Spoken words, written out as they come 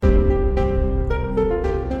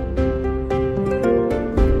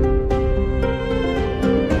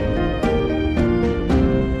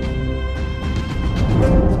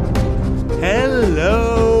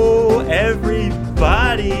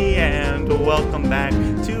welcome back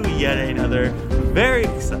to yet another very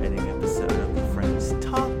exciting episode of the Friends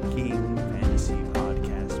Talking Fantasy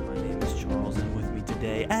Podcast. My name is Charles, and with me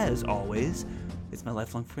today, as always, is my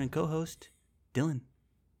lifelong friend and co-host, Dylan.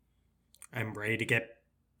 I'm ready to get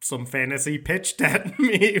some fantasy pitched at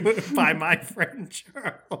me by my friend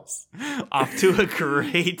Charles. Off to a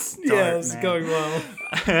great start, yes, man. going well.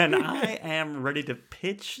 And I am ready to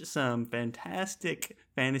pitch some fantastic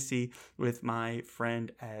fantasy with my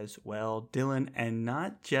friend as well, Dylan, and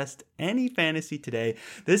not just any fantasy today.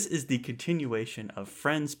 This is the continuation of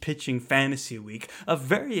Friends Pitching Fantasy Week, a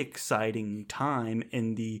very exciting time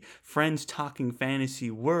in the Friends Talking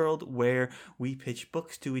Fantasy world where we pitch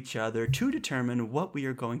books to each other to determine what we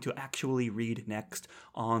are going to actually read next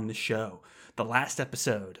on the show. The last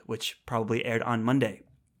episode, which probably aired on Monday,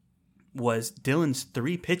 was Dylan's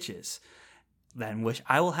 3 pitches, then which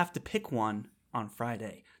I will have to pick one on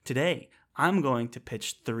Friday. Today, I'm going to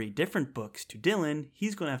pitch 3 different books to Dylan.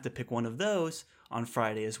 He's going to have to pick one of those on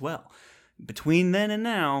Friday as well. Between then and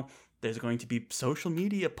now, there's going to be social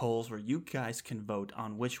media polls where you guys can vote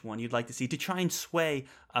on which one you'd like to see to try and sway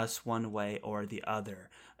us one way or the other.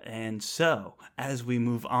 And so, as we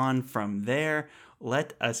move on from there,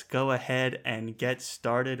 let us go ahead and get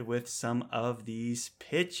started with some of these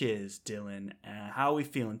pitches, Dylan. How are we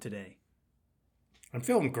feeling today? I'm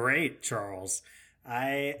feeling great, Charles.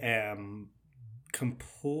 I am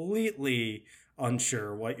completely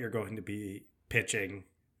unsure what you're going to be pitching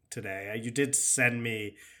today. You did send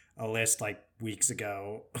me a list like weeks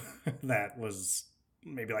ago that was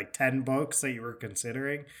maybe like 10 books that you were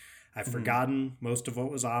considering. I've forgotten most of what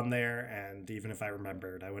was on there, and even if I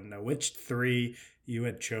remembered, I wouldn't know which 3 you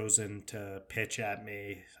had chosen to pitch at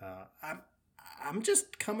me. I'm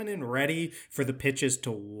just coming in ready for the pitches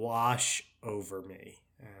to wash over me.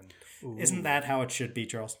 And isn't that how it should be,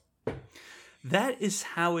 Charles? That is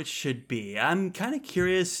how it should be. I'm kind of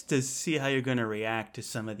curious to see how you're going to react to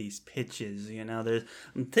some of these pitches. You know,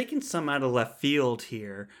 I'm taking some out of left field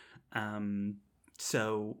here.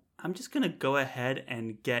 So I'm just going to go ahead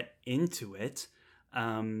and get into it.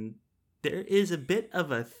 There is a bit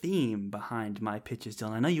of a theme behind my pitches,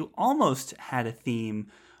 Dylan. I know you almost had a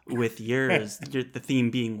theme with yours, the theme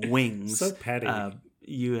being wings. So petty.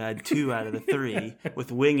 You had 2 out of the 3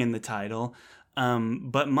 with wing in the title.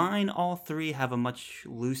 But mine, all 3 have a much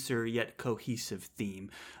looser yet cohesive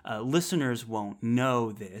theme. Listeners won't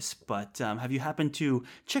know this, but have you happened to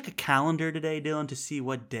check a calendar today, Dylan, to see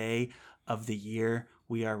what day of the year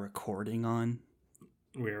we are recording on?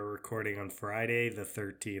 We are recording on Friday the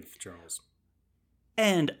 13th, Charles.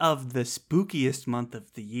 And of the spookiest month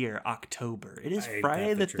of the year, October. It is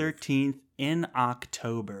Friday the 13th in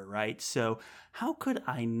October, right? So how could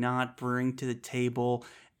I not bring to the table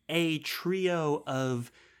a trio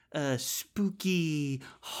of spooky,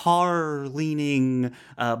 horror-leaning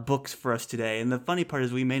books for us today? And the funny part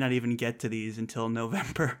is we may not even get to these until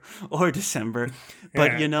November or December.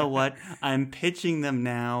 But you know what? I'm pitching them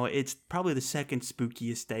now. It's probably the second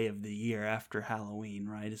spookiest day of the year after Halloween,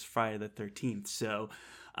 right? It's Friday the 13th. So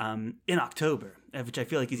in October, which I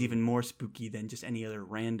feel like is even more spooky than just any other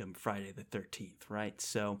random Friday the 13th, right?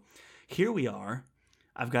 So here we are.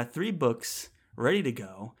 I've got 3 books ready to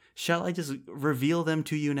go. Shall I just reveal them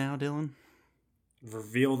to you now, Dylan?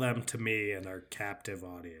 Reveal them to me and our captive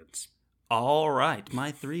audience. All right.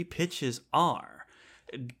 My 3 pitches are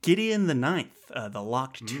Gideon the Ninth, The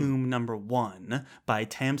Locked Tomb #1 by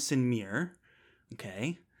Tamsin Muir.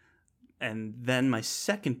 Okay. And then my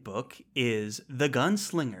second book is The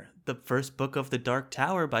Gunslinger, the first book of the Dark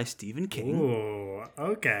Tower by Stephen King. Ooh,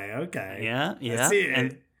 okay. Yeah. I see it.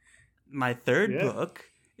 And my third book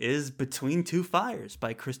is Between Two Fires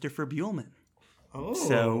by Christopher Buehlman. Oh,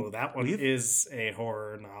 so that one is a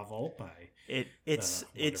horror novel by it's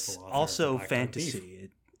also fantasy.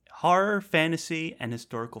 Horror, fantasy, and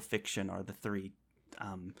historical fiction are the 3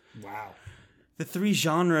 wow. the 3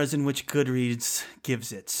 genres in which Goodreads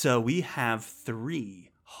gives it. So we have 3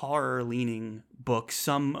 horror-leaning books,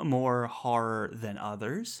 some more horror than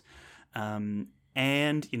others.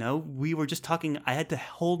 And, you know, we were just talking, I had to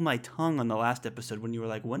hold my tongue on the last episode when you were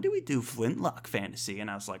like, when do we do Flintlock fantasy?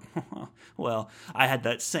 And I was like, well, I had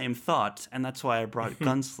that same thought, and that's why I brought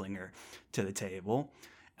Gunslinger to the table.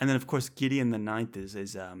 And then, of course, Gideon the Ninth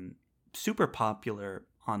is super popular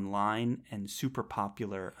online and super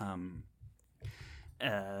popular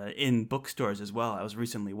in bookstores as well. I was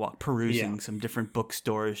recently perusing some different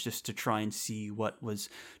bookstores just to try and see what was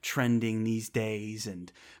trending these days,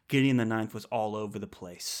 and Gideon the Ninth was all over the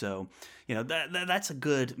place. So, you know, that's a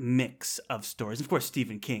good mix of stories. Of course,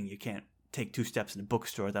 Stephen King, you can't take two steps in a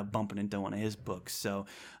bookstore without bumping into one of his books. So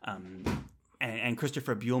and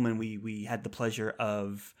Christopher Buehlman, we had the pleasure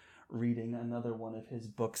of reading another one of his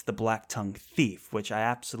books, The Black-Tongued Thief, which I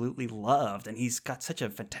absolutely loved. And he's got such a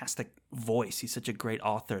fantastic voice. He's such a great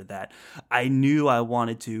author that I knew I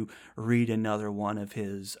wanted to read another one of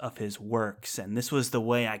his works. And this was the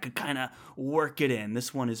way I could kind of work it in.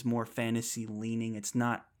 This one is more fantasy leaning. It's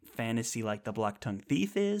not fantasy like The Black-Tongued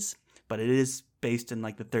Thief is, but it is based in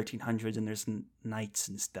like the 1300s, and there's knights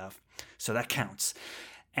and stuff. So that counts.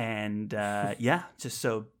 And yeah, just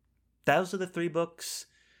so those are the 3 books.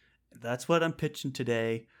 That's what I'm pitching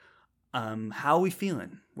today. How are we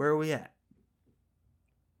feeling? Where are we at?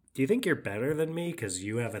 Do you think you're better than me because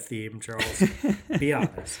you have a theme, Charles? Be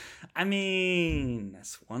honest. I mean,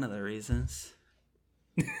 that's one of the reasons.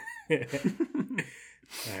 All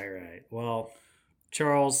right. Well,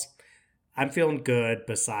 Charles, I'm feeling good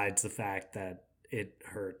besides the fact that it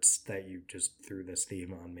hurts that you just threw this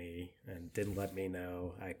theme on me and didn't let me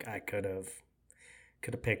know. I could have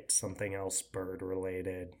picked something else bird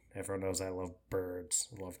related. Everyone knows I love birds.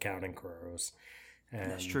 I love counting crows.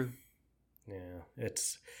 And that's true. Yeah,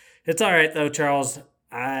 it's all right though, Charles.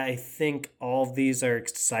 I think all of these are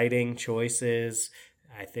exciting choices.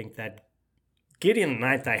 I think that Gideon the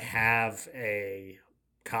Ninth I have a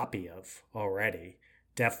copy of already.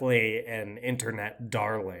 Definitely an internet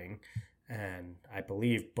darling, and I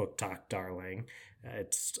believe Book Talk darling.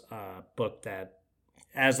 It's a book that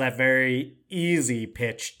has that very easy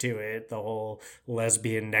pitch to it, the whole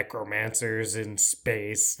lesbian necromancers in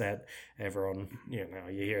space that everyone, you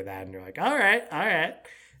hear that and you're like, all right.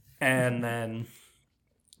 And then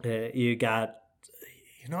you got,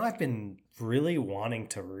 I've been really wanting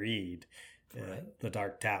to read The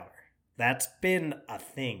Dark Tower. That's been a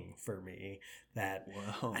thing for me that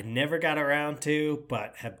I never got around to,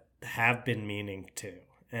 but have been meaning to.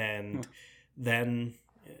 And then...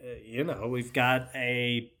 we've got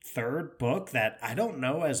a 3rd book that I don't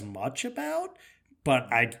know as much about,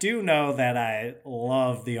 but I do know that I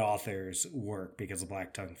love the author's work because The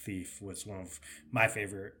Black-Tongued Thief was one of my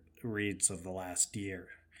favorite reads of the last year.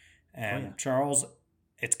 And Charles,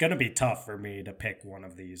 it's going to be tough for me to pick one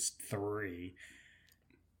of these 3.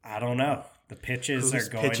 I don't know. The pitches Who's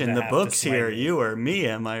are going pitching to the have books to sway here? me. You or me?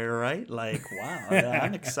 Am I right? Like, wow,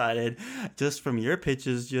 I'm excited just from your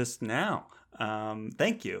pitches just now.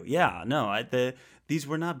 Thank you. Yeah, no, these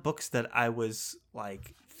were not books that I was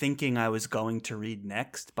like thinking I was going to read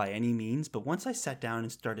next by any means. But once I sat down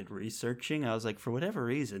and started researching, I was like, for whatever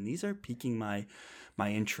reason, these are piquing my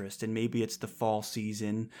interest. And maybe it's the fall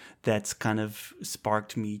season that's kind of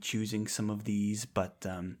sparked me choosing some of these. But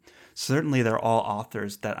certainly they're all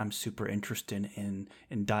authors that I'm super interested in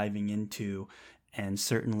diving into. And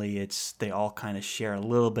certainly they all kind of share a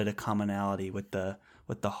little bit of commonality with the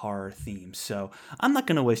horror theme. So I'm not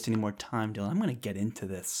going to waste any more time, Dylan. I'm going to get into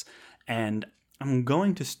this. And I'm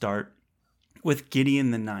going to start with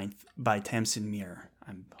Gideon the Ninth by Tamsin Muir.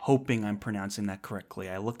 I'm hoping I'm pronouncing that correctly.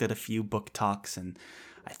 I looked at a few book talks and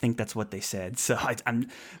I think that's what they said. So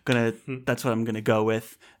that's what I'm going to go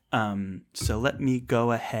with. So let me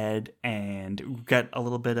go ahead and get a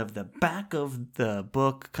little bit of the back of the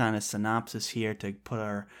book kind of synopsis here to put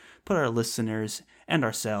our listeners and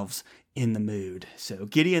ourselves in the mood. So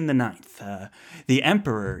Gideon the Ninth. The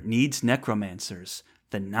Emperor needs necromancers.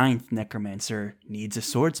 The 9th necromancer needs a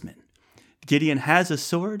swordsman. Gideon has a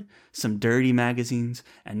sword, some dirty magazines,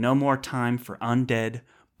 and no more time for undead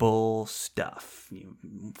bull stuff. You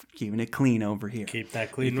keeping it clean over here. Keep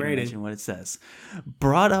that clean rating. rating. Imagine what it says.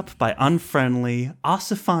 Brought up by unfriendly,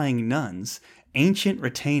 ossifying nuns, ancient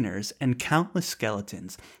retainers, and countless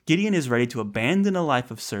skeletons, Gideon is ready to abandon a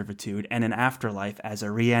life of servitude and an afterlife as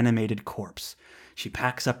a reanimated corpse. She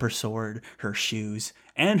packs up her sword, her shoes,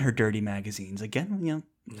 and her dirty magazines. Again,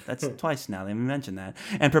 that's twice now, they mentioned that.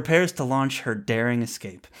 And prepares to launch her daring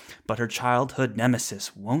escape. But her childhood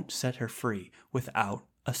nemesis won't set her free without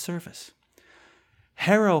a service.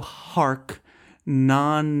 Harrow Hark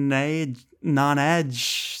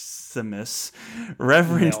Nonadsimus,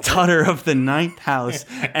 Reverend Daughter of the 9th House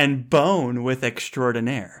and Bone with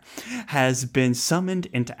Extraordinaire, has been summoned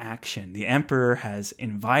into action. The Emperor has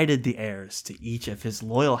invited the heirs to each of his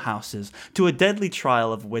loyal houses to a deadly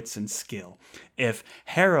trial of wits and skill. If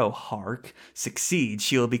Harrow Hark succeeds,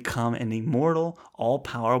 she will become an immortal,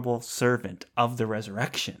 all-powerful servant of the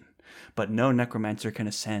resurrection. But no necromancer can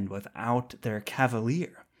ascend without their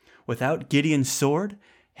cavalier. Without Gideon's sword,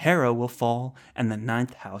 Harrow will fall and the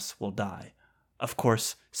 9th house will die. Of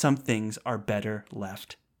course, some things are better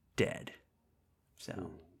left dead.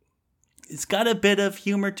 So, it's got a bit of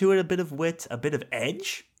humor to it, a bit of wit, a bit of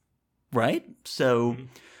edge, right? So,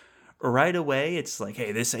 right away it's like,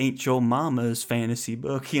 hey, this ain't your mama's fantasy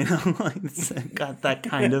book, like it's got that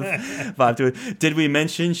kind of vibe to it. Did we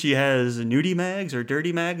mention she has nudie mags or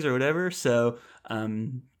dirty mags or whatever? So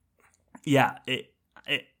yeah,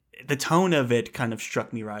 the tone of it kind of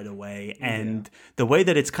struck me right away, and the way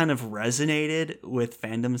that it's kind of resonated with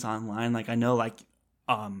fandoms online. Like I know, like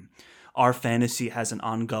our fantasy has an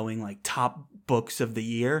ongoing like top books of the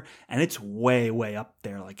year, and it's way up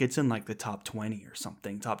there. Like it's in like the top 20 or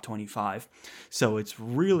something, top 25. So it's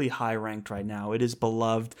really high ranked right now. It is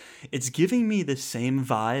beloved. It's giving me the same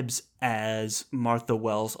vibes as Martha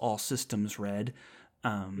Wells' All Systems Red.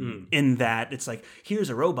 In that it's like, here's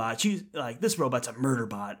a robot, she's like, this robot's a murder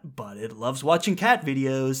bot, but it loves watching cat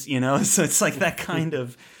videos, so it's like that kind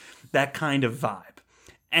of vibe.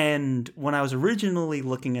 And when I was originally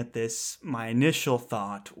looking at this, my initial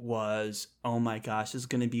thought was, oh my gosh, this is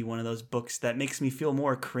going to be one of those books that makes me feel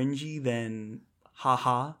more cringy than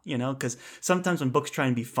haha, because sometimes when books try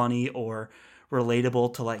and be funny or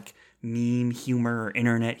relatable to like meme humor or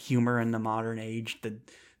internet humor in the modern age,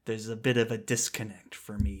 there's a bit of a disconnect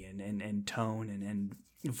for me in tone and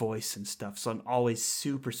voice and stuff. So I'm always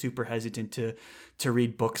super hesitant to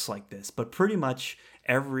read books like this. But pretty much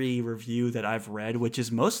every review that I've read, which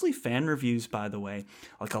is mostly fan reviews, by the way,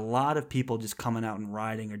 like a lot of people just coming out and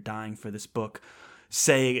writing or dying for this book,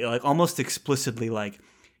 say like almost explicitly like,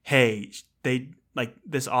 hey, they like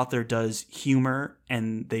this author does humor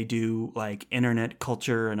and they do like internet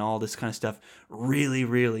culture and all this kind of stuff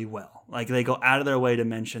really well. Like they go out of their way to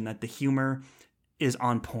mention that the humor is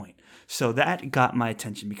on point. So that got my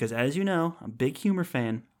attention because, as you know, I'm a big humor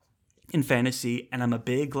fan in fantasy, and I'm a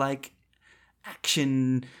big like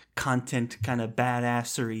action content kind of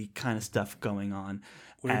badassery kind of stuff going on.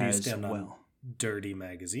 Where do you stand on dirty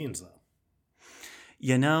magazines though?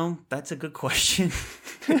 That's a good question.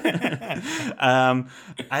 I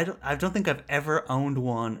don't think I've ever owned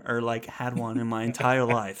one or like had one in my entire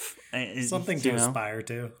life. Something to aspire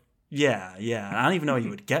to. Yeah. I don't even know you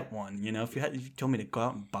would get one. If you told me to go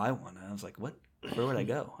out and buy one, I was like, what? Where would I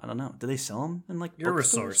go? I don't know. Do they sell them in like? You're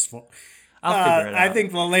resourceful. I'll figure it out. I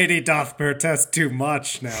think the lady doth protest too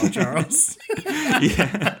much now, Charles.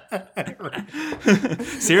 Yeah.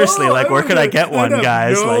 Seriously, where could I get one,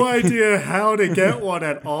 guys? I have no idea how to get one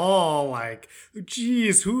at all. Like,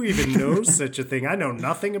 geez, who even knows such a thing? I know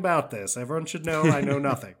nothing about this. Everyone should know I know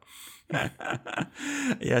nothing.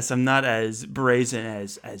 Yes, I'm not as brazen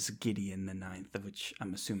as Gideon the Ninth, which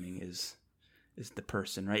I'm assuming is the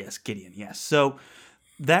person, right? Yes, Gideon. Yes. So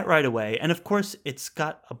that right away. And of course, it's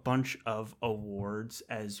got a bunch of awards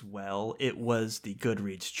as well. It was the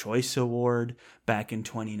Goodreads Choice Award back in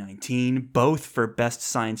 2019, both for Best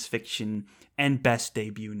Science Fiction and Best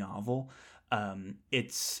Debut Novel.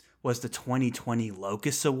 It's was the 2020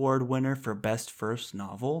 Locus Award winner for Best First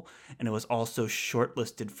Novel, and it was also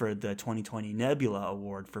shortlisted for the 2020 Nebula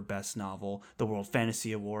Award for Best Novel, the World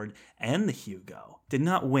Fantasy Award, and the Hugo. Did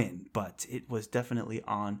not win, but it was definitely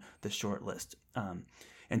on the shortlist.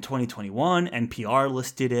 In 2021, NPR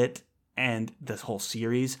listed it and this whole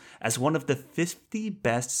series as one of the 50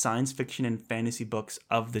 best science fiction and fantasy books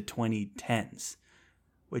of the 2010s,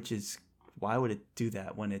 which is, why would it do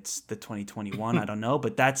that when it's the 2021? I don't know,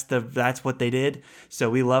 but that's what they did. So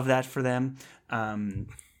we love that for them.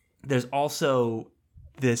 There's also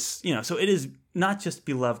this, so it is not just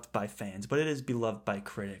beloved by fans, but it is beloved by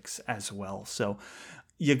critics as well. So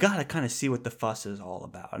you got to kind of see what the fuss is all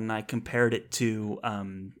about. And I compared it to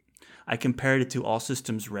All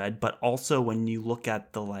Systems Red, but also when you look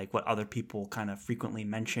at the what other people kind of frequently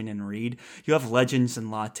mention and read, you have Legends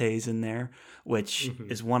and Lattes in there, which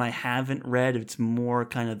is one I haven't read. It's more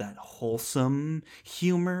kind of that wholesome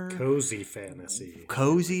humor, cozy fantasy.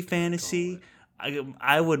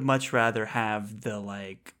 I would much rather have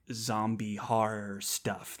the zombie horror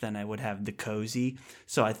stuff than I would have the cozy.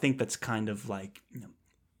 So I think that's kind of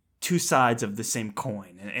two sides of the same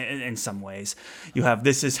coin in some ways. You have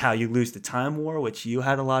This Is How You Lose the Time War, which you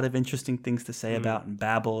had a lot of interesting things to say about, and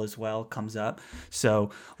Babel as well comes up.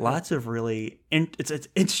 So lots of really it's an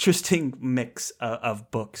interesting mix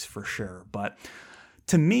of books for sure. But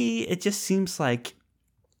to me, it just seems like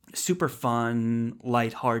super fun,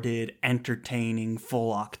 lighthearted, entertaining,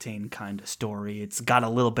 full octane kind of story. It's got a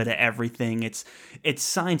little bit of everything. It's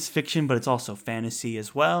science fiction, but it's also fantasy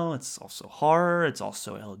as well. It's also horror. It's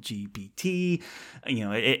also LGBT.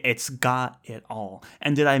 It's got it all.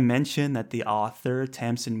 And did I mention that the author,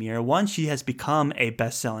 Tamsin Muir, she has become a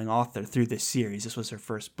best-selling author through this series. This was her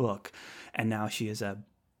first book, and now she is a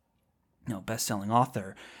best-selling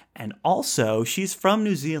author. And also, she's from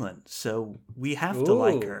New Zealand, so we have to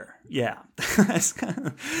like her. Yeah, that's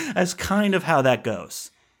kind of how that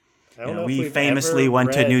goes. I don't know if we we've famously ever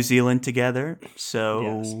went to read... New Zealand together, so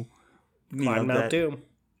Yes. Climb Mount Doom.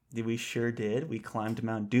 we sure did. We climbed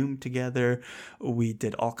Mount Doom together. We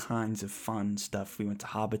did all kinds of fun stuff. We went to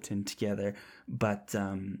Hobbiton together. But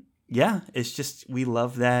yeah, it's just we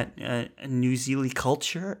love that New Zealand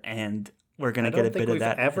culture, and we're gonna I get a don't bit think of we've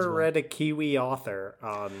that as ever well. read a Kiwi author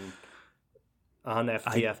on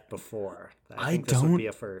FTF before. I think this would be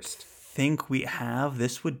a first. Think we have.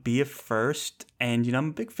 This would be a first, and I'm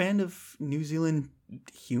a big fan of New Zealand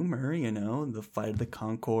humor. The Flight of the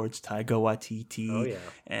Conchords, Taika Waititi, Oh yeah,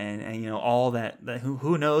 and all that.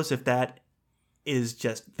 Who knows if that is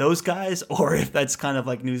just those guys or if that's kind of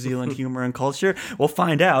like New Zealand humor and culture. We'll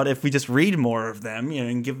find out if we just read more of them,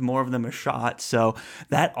 and give more of them a shot. So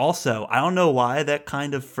that also, I don't know why that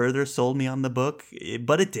kind of further sold me on the book,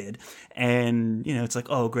 but it did. And, it's like,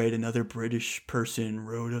 oh, great, another British person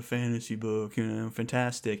wrote a fantasy book,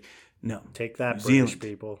 fantastic. No. take that, New British Zealand.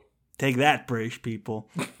 people. Take that, British people.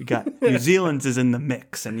 We got New Zealand is in the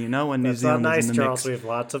mix. And when New Zealand That's is not in the nice, Charles. mix. We have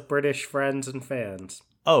lots of British friends and fans.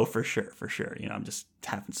 Oh, for sure, for sure. I'm just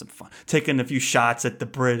having some fun, taking a few shots at the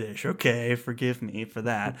British. Okay, forgive me for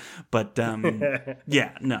that. But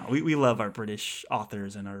yeah, no, we love our British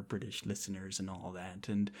authors and our British listeners and all that,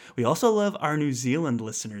 and we also love our New Zealand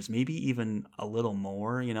listeners, maybe even a little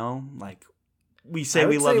more. Like we say,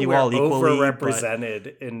 we love you all equally.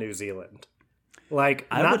 Overrepresented in New Zealand. Like,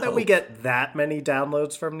 not that we get that many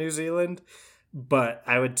downloads from New Zealand, but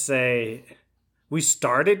I would say we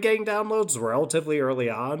started getting downloads relatively early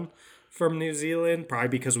on from New Zealand, probably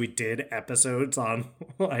because we did episodes on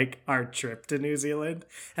like our trip to New Zealand,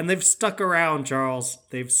 and they've stuck around, Charles.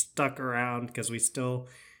 They've stuck around because we still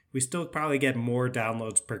probably get more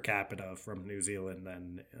downloads per capita from New Zealand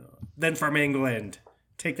than from England.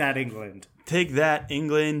 Take that, England. Take that,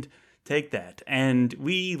 England. Take that. And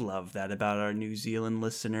we love that about our New Zealand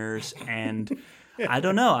listeners. And I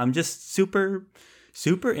don't know, I'm just super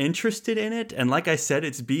interested in it, and like I said,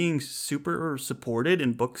 it's being super supported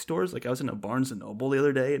in bookstores. Like I was in a Barnes and Noble the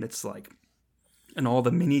other day, and it's like, and all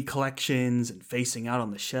the mini collections and facing out on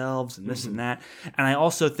the shelves and this and that. And I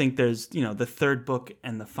also think there's the third book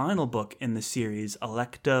and the final book in the series,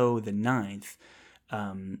 Alecto the Ninth,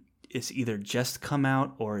 is either just come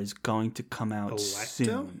out or is going to come out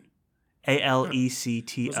soon. Alecto,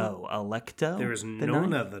 Alecto. There was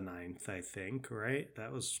Nona the Ninth, I think, right?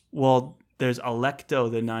 That was... Well, there's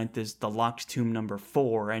Alecto the Ninth is the Locked Tomb number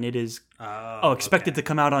 4, and it is expected to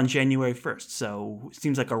come out on January 1st. So it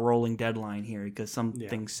seems like a rolling deadline here, because some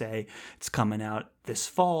things say it's coming out this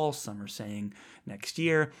fall, some are saying next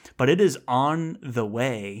year, but it is on the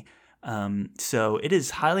way. So it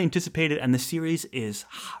is highly anticipated, and the series is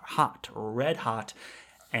hot, red hot.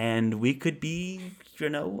 And we could be,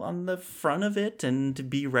 on the front of it and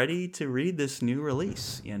be ready to read this new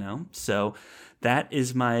release, So that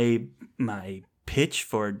is my pitch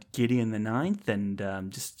for Gideon the Ninth, and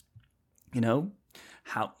just,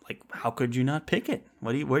 how could you not pick it?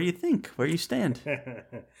 Where do you think? Where do you stand?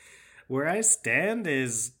 Where I stand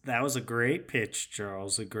is that was a great pitch,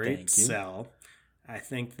 Charles, a great sell. I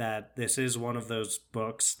think that this is one of those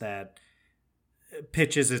books that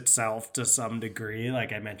pitches itself to some degree,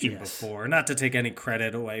 like I mentioned before. Not to take any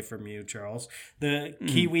credit away from you, Charles. The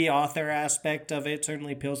Kiwi author aspect of it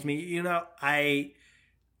certainly appeals to me. I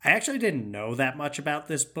actually didn't know that much about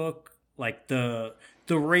this book. Like the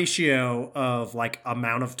ratio of like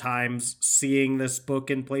amount of times seeing this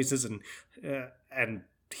book in places and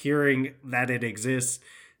hearing that it exists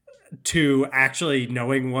to actually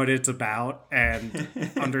knowing what it's about and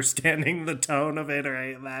understanding the tone of it or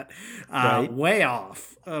any of that, way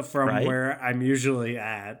off from where I'm usually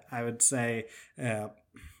at. I would say,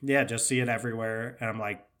 just see it everywhere. And I'm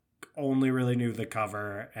like, only really knew the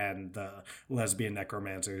cover and the lesbian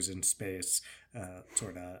necromancers in space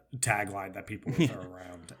sort of tagline that people would throw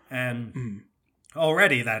around. And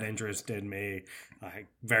already that interested me.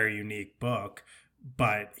 Very unique book.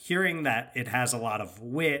 But hearing that it has a lot of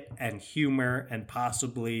wit and humor and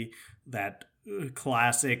possibly that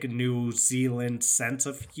classic New Zealand sense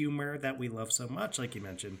of humor that we love so much, like you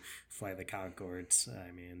mentioned, Flight of the Conchords.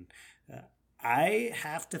 I mean, I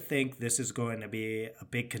have to think this is going to be a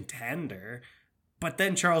big contender. But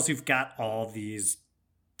then, Charles, you've got all these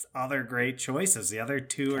other great choices. The other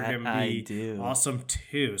two are going to be awesome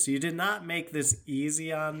too. So you did not make this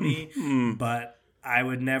easy on me, but I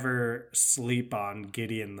would never sleep on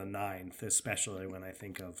Gideon the Ninth, especially when I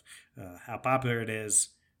think of how popular it is,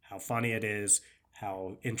 how funny it is,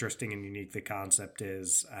 how interesting and unique the concept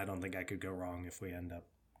is. I don't think I could go wrong if we end up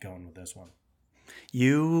going with this one.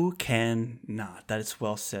 You cannot. That is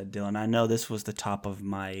well said, Dylan. I know this was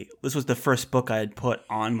this was the first book I had put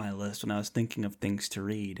on my list when I was thinking of things to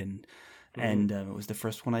read, and it was the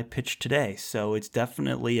first one I pitched today. So it's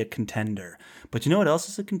definitely a contender. But you know what else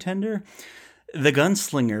is a contender? The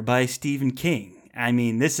Gunslinger by Stephen King. I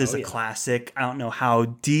mean, this is a classic. I don't know how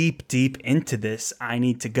deep into this I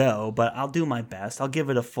need to go, but I'll do my best. I'll give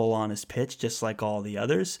it a full honest pitch, just like all the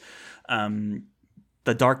others.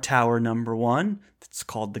 The Dark Tower #1, it's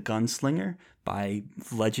called The Gunslinger by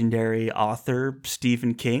legendary author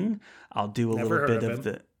Stephen King. I'll do a little bit of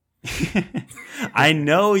the... I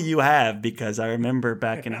know you have, because I remember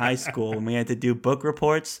back in high school when we had to do book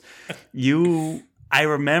reports, I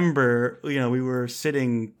remember, we were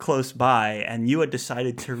sitting close by and you had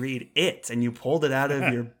decided to read it, and you pulled it out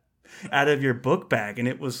of your book bag, and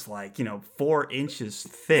it was like, 4 inches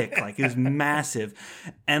thick. Like, it was massive.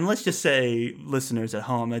 And let's just say, listeners at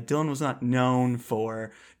home, that Dylan was not known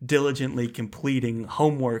for diligently completing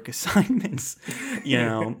homework assignments,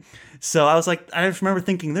 So I was like, I just remember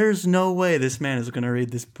thinking, there's no way this man is going to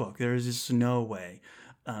read this book. There is just no way.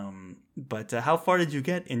 But how far did you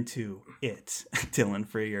get into it, Dylan,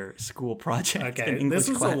 for your school project? Okay, this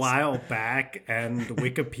was a while back, and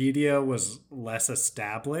Wikipedia was less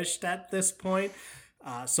established at this point.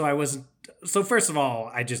 So first of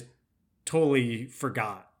all, I just totally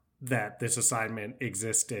forgot that this assignment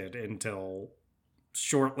existed until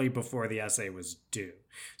shortly before the essay was due.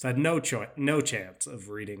 So I had no chance of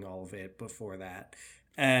reading all of it before that.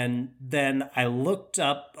 And then I looked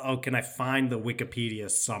up, can I find the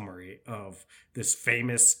Wikipedia summary of this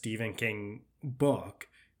famous Stephen King book?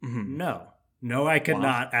 Mm-hmm. No, I could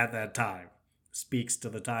not at that time. Speaks to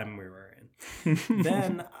the time we were in.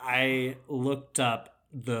 Then I looked up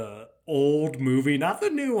the old movie, not the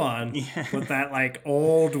new one, but that like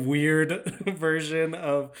old weird version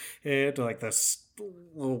of it, like this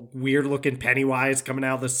little weird looking Pennywise coming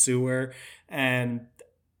out of the sewer. And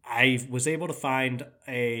I was able to find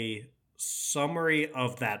a summary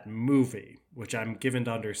of that movie, which I'm given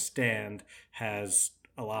to understand has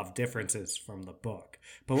a lot of differences from the book.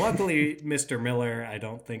 But luckily, Mr. Miller, I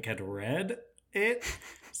don't think, had read it.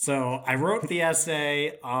 So I wrote the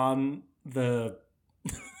essay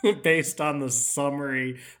based on the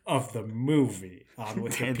summary of the movie on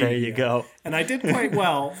Wikipedia. There you go. And I did quite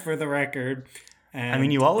well, for the record. And I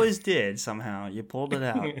mean, you always did somehow. You pulled it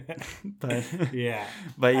out. But yeah.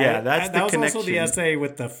 That's the connection. That was also the essay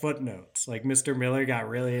with the footnotes. Like, Mr. Miller got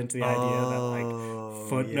really into the idea that like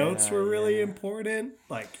footnotes were really important.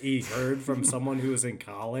 Like, he heard from someone who was in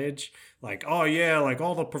college, like, oh yeah, like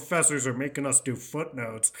all the professors are making us do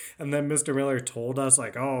footnotes. And then Mr. Miller told us,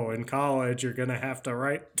 like, oh, in college you're gonna have to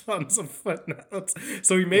write tons of footnotes.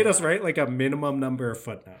 So he made us write like a minimum number of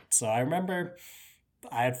footnotes. So I remember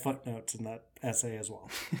I had footnotes in that essay as well.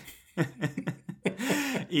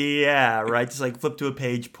 Yeah, right. Just like flip to a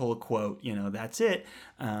page, pull a quote, that's it.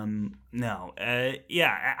 I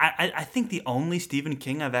think the only Stephen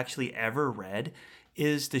King I've actually ever read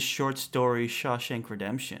is the short story Shawshank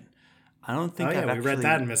Redemption. I don't think we read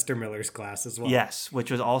that in Mr. Miller's class as well. Yes,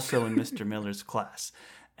 which was also in Mr. Miller's class.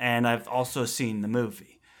 And I've also seen the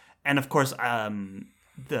movie. And of course,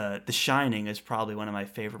 The Shining is probably one of my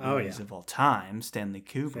favorite movies of all time, Stanley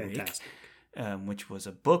Kubrick, which was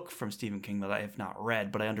a book from Stephen King that I have not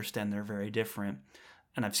read, but I understand they're very different.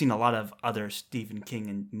 And I've seen a lot of other Stephen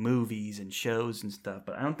King movies and shows and stuff,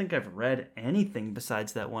 but I don't think I've read anything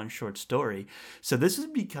besides that one short story. So this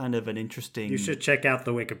would be kind of an interesting... You should check out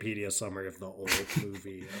the Wikipedia summary of the old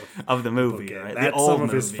movie. Of the movie, right? That's the old some of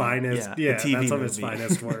movie. His finest... Yeah, the TV that's some movie. of his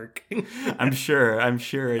finest work. I'm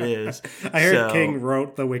sure it is. I heard King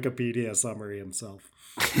wrote the Wikipedia summary himself.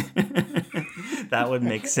 That would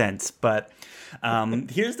make sense, but...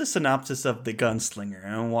 here's the synopsis of The Gunslinger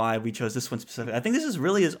and why we chose this one specifically. I think this is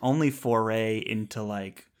really his only foray into,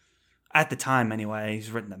 like, at the time anyway,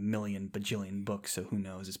 he's written a million bajillion books, so who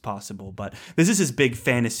knows, it's possible, but this is his big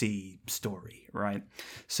fantasy story, right?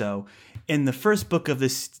 So in the first book of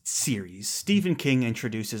this series, Stephen King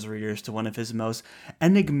introduces readers to one of his most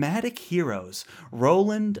enigmatic heroes,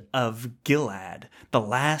 Roland of Gilead, the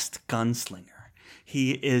last gunslinger.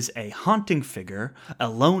 He is a haunting figure, a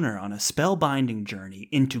loner on a spellbinding journey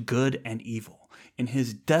into good and evil. In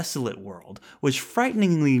his desolate world, which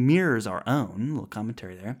frighteningly mirrors our own, little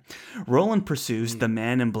commentary there, Roland pursues the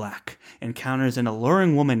man in black, encounters an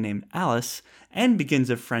alluring woman named Alice, and begins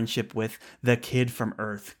a friendship with the kid from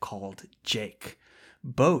Earth called Jake.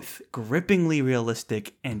 Both grippingly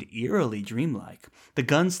realistic and eerily dreamlike, The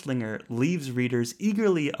Gunslinger leaves readers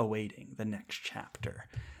eagerly awaiting the next chapter.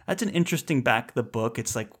 That's an interesting back of the book.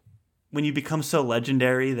 It's like when you become so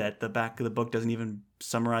legendary that the back of the book doesn't even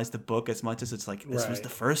summarize the book as much as it's like, this was the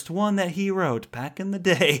first one that he wrote back in the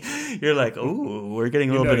day. You're like, ooh, we're getting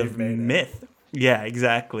a little bit of myth. Yeah,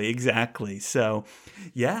 exactly. So,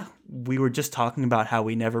 yeah, we were just talking about how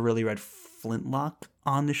we never really read Flintlock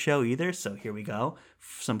on the show either. So here we go.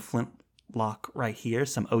 Some Flintlock right here,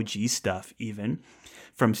 some OG stuff even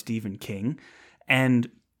from Stephen King. And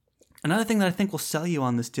another thing that I think will sell you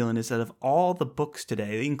on this, Dylan, is that of all the books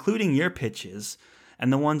today, including your pitches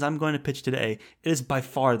and the ones I'm going to pitch today, it is by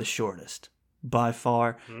far the shortest. By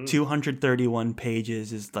far, 231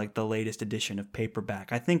 pages is like the latest edition of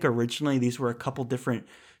paperback. I think originally these were a couple different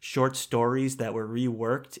short stories that were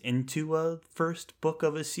reworked into a first book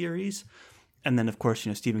of a series. And then, of course,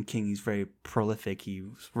 Stephen King, he's very prolific.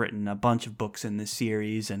 He's written a bunch of books in this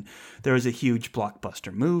series. And there was a huge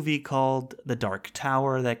blockbuster movie called The Dark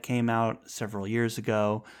Tower that came out several years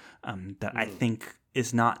ago that I think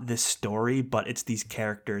is not this story, but it's these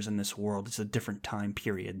characters in this world. It's a different time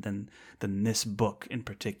period than this book in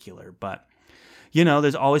particular. But,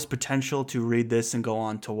 there's always potential to read this and go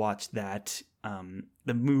on to watch that.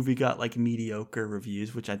 The movie got like mediocre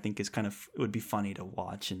reviews, which I think is it would be funny to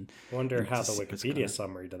watch. And wonder how the Wikipedia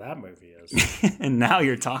summary to that movie is. And now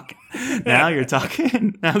you're talking. Now you're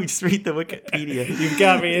talking. Now we just read the Wikipedia. You've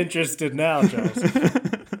got me interested now, Charles.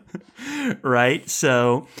 Right?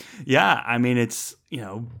 So, yeah, I mean, it's,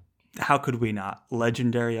 how could we not?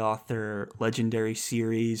 Legendary author, legendary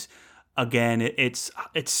series. Again,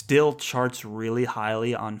 it still charts really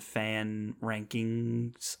highly on fan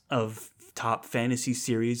rankings of top fantasy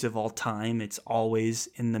series of all time. It's always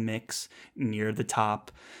in the mix, near the top.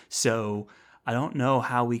 So I don't know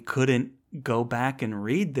how we couldn't go back and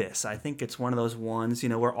read this. I think it's one of those ones,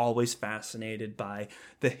 we're always fascinated by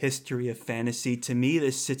the history of fantasy. To me,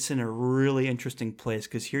 this sits in a really interesting place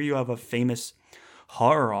because here you have a famous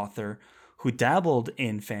horror author who dabbled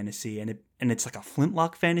in fantasy, and it's like a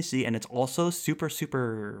Flintlock fantasy, and it's also super,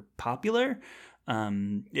 super popular.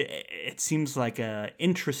 It seems like a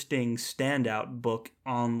interesting standout book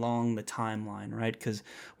along the timeline, right? Because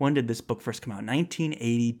when did this book first come out?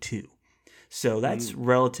 1982. So that's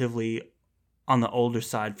relatively on the older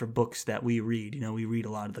side for books that we read. We read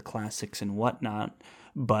a lot of the classics and whatnot,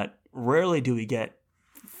 but rarely do we get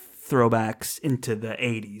throwbacks into the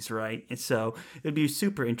 80s, right? And so it'd be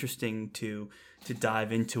super interesting to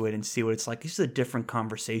dive into it and see what it's like. This is a different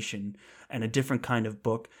conversation and a different kind of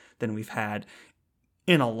book than we've had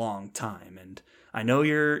in a long time. And I know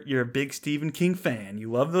you're a big Stephen King fan.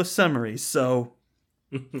 You love those summaries. So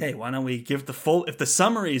hey, why don't we give if the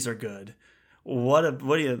summaries are good,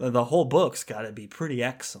 the whole book's got to be pretty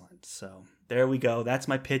excellent. So there we go. That's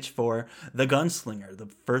my pitch for The Gunslinger, the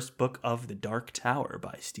first book of The Dark Tower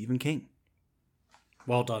by Stephen King.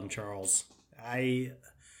 Well done, Charles. I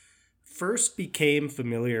first became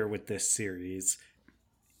familiar with this series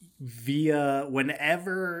via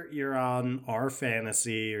whenever you're on Our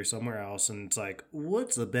Fantasy or somewhere else and it's like,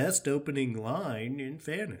 what's the best opening line in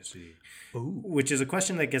fantasy? Ooh. Which is a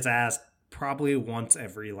question that gets asked probably once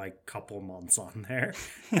every couple months on there.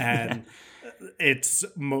 And it's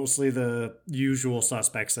mostly the usual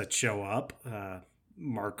suspects that show up.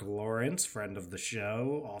 Mark Lawrence, friend of the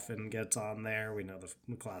show, often gets on there. We know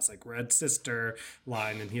the classic Red Sister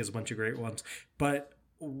line, and he has a bunch of great ones. But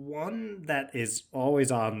one that is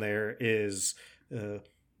always on there is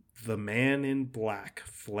the man in black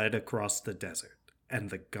fled across the desert, and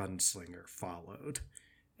the gunslinger followed.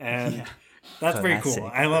 And that's pretty cool.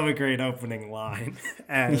 I love a great opening line.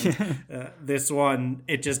 And this one,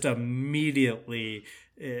 it just immediately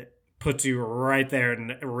puts you right there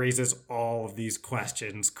and raises all of these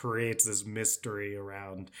questions, creates this mystery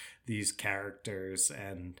around these characters.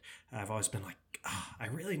 And I've always been like, I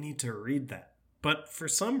really need to read that. But for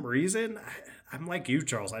some reason, I'm like you,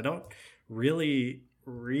 Charles. I don't really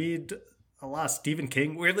read a lot of Stephen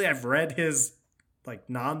King. Weirdly, I've read his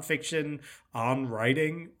nonfiction on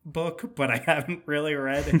writing book, but I haven't really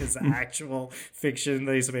read his actual fiction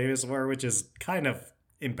that he's famous for, which is kind of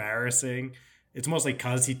embarrassing. It's mostly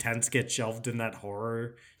because he tends to get shelved in that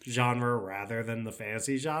horror genre rather than the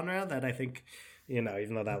fantasy genre that I think,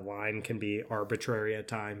 even though that line can be arbitrary at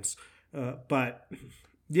times. But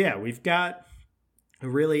yeah, we've got a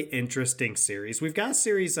really interesting series. We've got a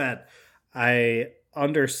series that I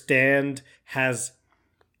understand has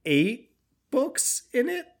 8 books in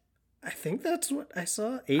it. I think that's what I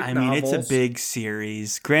saw. 8 novels. I mean, it's a big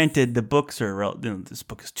series. Granted, the books are, this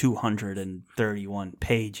book is 231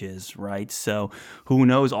 pages, right? So who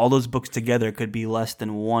knows? All those books together could be less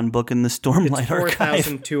than one book in the Stormlight Archive.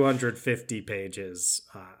 4,250 pages,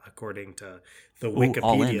 according to the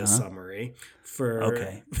Wikipedia summary.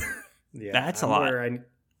 Okay. Yeah, That's a lot.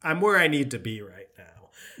 I'm where I need to be right now.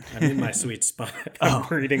 I'm in my sweet spot. I'm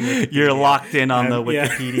reading Wikipedia. You're locked in on the Yeah,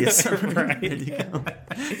 Wikipedia summary. right. There you go.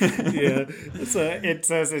 Yeah. So it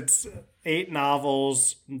says it's 8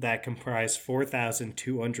 novels that comprise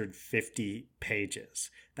 4,250 pages.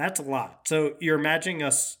 That's a lot. So you're imagining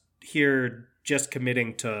us here just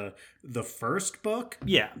committing to the first book?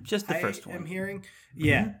 Yeah, just the first one. I'm hearing.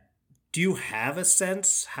 Yeah. Mm-hmm. Do you have a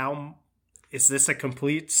sense how is this a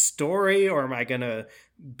complete story, or am I gonna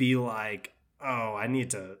be like, oh, I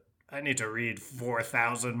need to read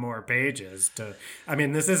 4,000 more pages to. I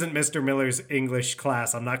mean, this isn't Mr. Miller's English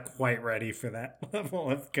class. I'm not quite ready for that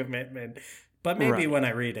level of commitment. But maybe when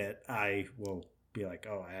I read it, I will be like,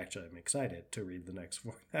 oh, I actually am excited to read the next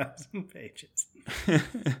 4,000 pages.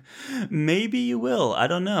 Maybe you will. I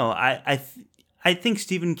don't know. I think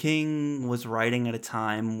Stephen King was writing at a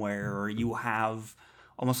time where you have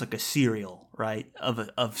almost like a serial, right,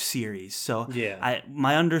 of series. So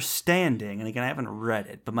my understanding, and again, I haven't read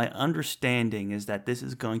it, but my understanding is that this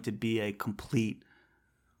is going to be a complete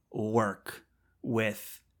work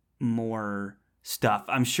with more stuff.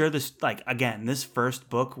 I'm sure this first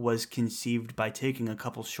book was conceived by taking a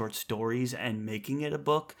couple short stories and making it a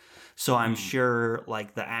book. So I'm sure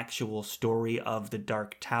like the actual story of the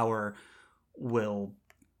Dark Tower will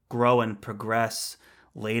grow and progress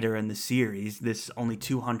later in the series. This is only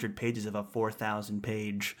 200 pages of a 4,000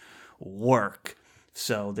 page work,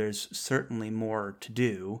 so there's certainly more to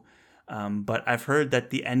do. But I've heard that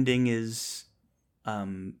the ending is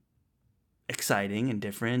exciting and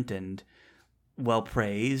different and well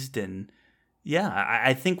praised, and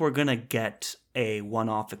I think we're gonna get a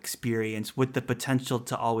one-off experience with the potential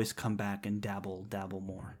to always come back and dabble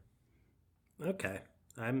more. Okay.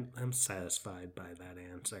 I'm satisfied by that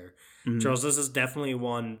answer. Charles, this is definitely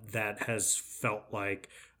one that has felt like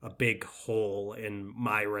a big hole in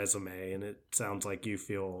my resume, and it sounds like you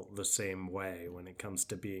feel the same way when it comes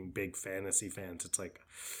to being big fantasy fans. It's like,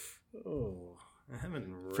 oh, I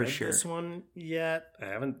haven't read this one yet. I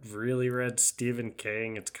haven't really read Stephen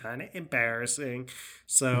King. It's kind of embarrassing.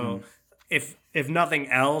 So if nothing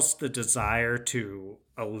else, the desire to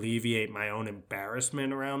alleviate my own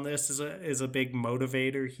embarrassment around this is a big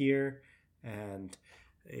motivator here, and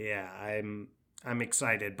I'm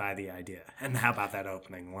excited by the idea. And how about that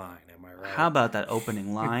opening line? Am I right? How about that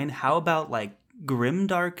opening line? How about like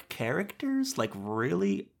grimdark characters, like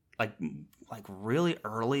really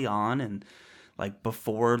early on, and like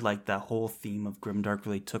before like the whole theme of grimdark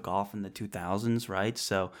really took off in the 2000s, right?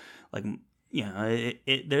 So like,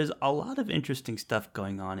 there's a lot of interesting stuff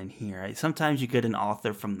going on in here. Sometimes you get an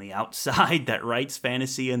author from the outside that writes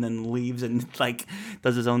fantasy and then leaves and like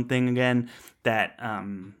does his own thing again. That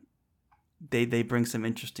they bring some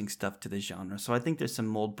interesting stuff to the genre. So I think there's some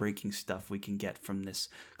mold breaking stuff we can get from this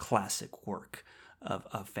classic work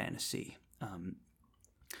of fantasy.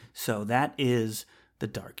 So that is the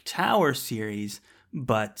Dark Tower series,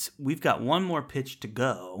 but we've got one more pitch to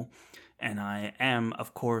go. And I am,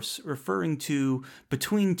 of course, referring to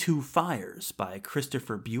Between Two Fires by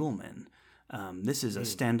Christopher Buehlman. This is a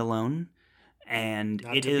standalone, and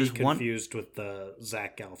Not it to is be confused with the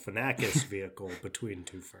Zach Galifianakis vehicle, Between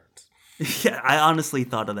Two Ferns. Yeah, I honestly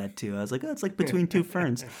thought of that too. I was like, oh, it's like Between Two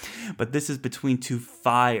Ferns. But this is Between Two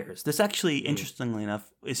Fires. This actually, interestingly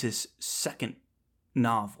enough, is his second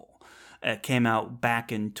novel. It came out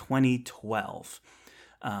back in 2012.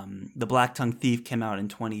 The Black Tongue Thief came out in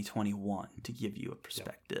 2021, to give you a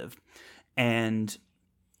perspective. Yep. And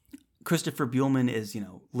Christopher Buehlman is,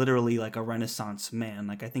 literally like a Renaissance man.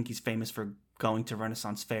 Like, I think he's famous for going to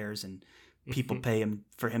Renaissance fairs and people pay him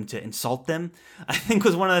for him to insult them, I think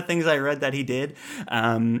was one of the things I read that he did.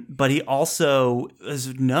 But he also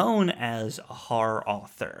is known as a horror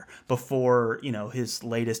author before, his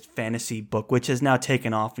latest fantasy book, which has now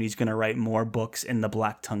taken off, and he's going to write more books in the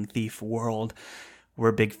Black Tongue Thief world.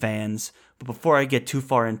 We're big fans. But before I get too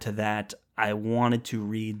far into that, I wanted to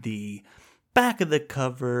read the back of the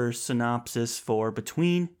cover synopsis for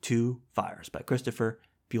Between Two Fires by Christopher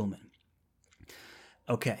Buehlman.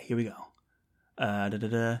 Okay, here we go.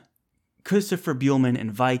 Christopher Buehlman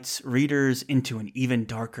invites readers into an even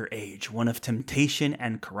darker age, one of temptation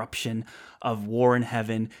and corruption, of war in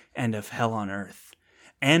heaven and of hell on earth.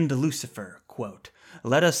 And Lucifer, quote,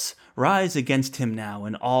 "Let us rise against him now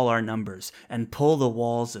in all our numbers and pull the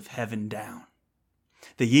walls of heaven down."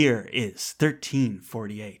 The year is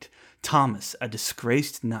 1348. Thomas, a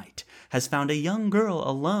disgraced knight, has found a young girl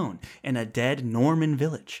alone in a dead Norman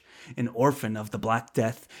village, an orphan of the Black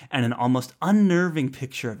Death and an almost unnerving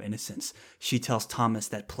picture of innocence. She tells Thomas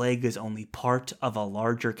that plague is only part of a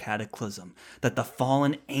larger cataclysm, that the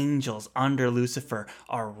fallen angels under Lucifer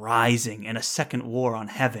are rising in a second war on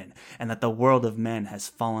heaven, and that the world of men has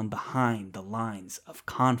fallen behind the lines of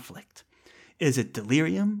conflict. Is it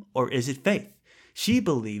delirium or is it faith? She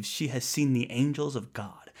believes she has seen the angels of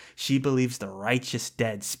God. She believes the righteous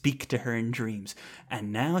dead speak to her in dreams,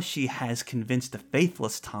 and now she has convinced the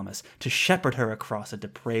faithless Thomas to shepherd her across a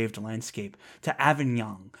depraved landscape to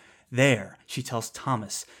Avignon. There, she tells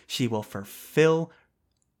Thomas, she will fulfill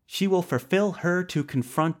her to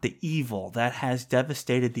confront the evil that has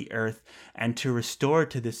devastated the earth and to restore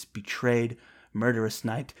to this betrayed, murderous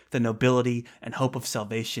knight the nobility and hope of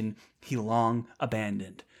salvation he long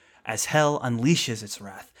abandoned. As hell unleashes its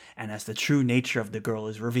wrath, and as the true nature of the girl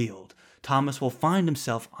is revealed, Thomas will find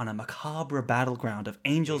himself on a macabre battleground of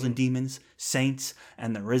angels and demons, saints,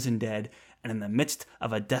 and the risen dead, and in the midst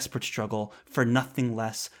of a desperate struggle for nothing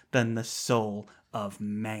less than the soul of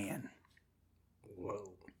man.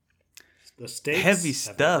 Whoa. The stakes heavy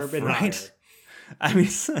have never stuff, been right? higher. I mean,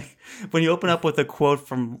 it's like when you open up with a quote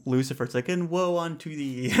from Lucifer, it's like, and woe unto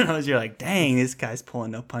thee. You're like, dang, this guy's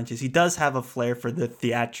pulling no punches. He does have a flair for the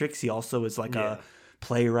theatrics. He also is like a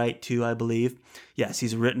playwright too, I believe. Yes,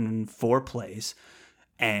 he's written 4 plays.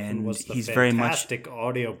 And was the he's very much fantastic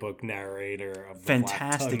audiobook narrator of the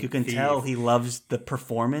fantastic. You can tell he loves the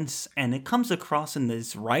performance, and it comes across in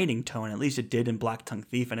this writing tone. At least it did in Black Tongue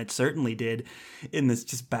Thief, and it certainly did in this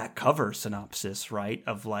just back cover synopsis, right?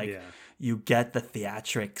 Of like, you get the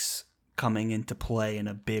theatrics coming into play in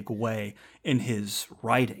a big way in his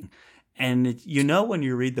writing. And when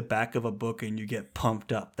you read the back of a book and you get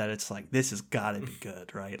pumped up that it's like, this has got to be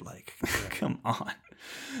good, right? Like, come on.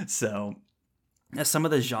 So some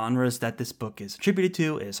of the genres that this book is attributed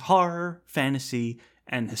to is horror, fantasy,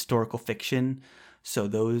 and historical fiction. So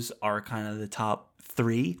those are kind of the top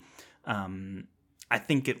 3. I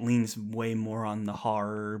think it leans way more on the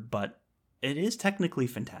horror, but it is technically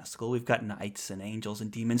fantastical. We've got knights and angels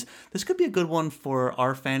and demons. This could be a good one for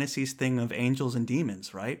our fantasies thing of angels and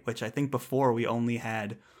demons, right? Which I think before we only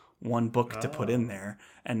had one book to put in there.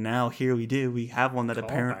 And now here we do. We have one that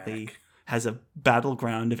apparently has a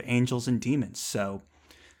battleground of angels and demons. So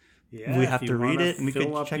we have to read it, and we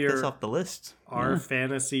could check this off the list. Our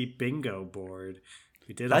fantasy bingo board.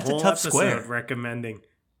 We did That's a whole a tough episode square. recommending.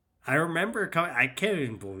 I remember I can't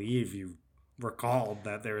even believe you recalled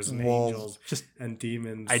that there was an angels and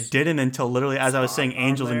demons. I didn't until literally as I was saying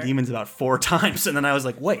angels and demons about 4 times, and then I was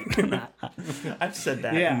like, wait, I've said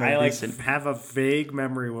that. Yeah, I have a vague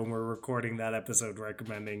memory when we're recording that episode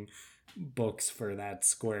recommending books for that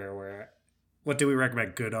square where, what do we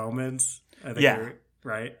recommend? Good Omens? I think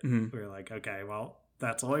right? Mm-hmm. We were like, okay, well,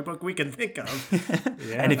 that's the only book we can think of.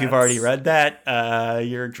 And if you've already read that,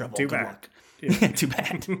 you're in trouble. Too Good bad. luck. Too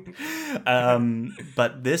bad.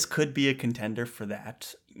 But this could be a contender for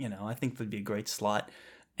that. I think would be a great slot.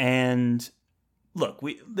 And look,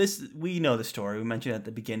 we know the story. We mentioned at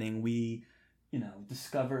the beginning. We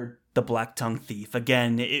discovered The Black Tongue Thief.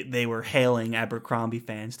 Again, they were hailing Abercrombie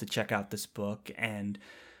fans to check out this book, and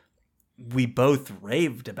we both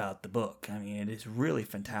raved about the book. I mean, it is really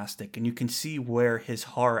fantastic, and you can see where his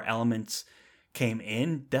horror elements came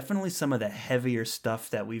in. Definitely some of the heavier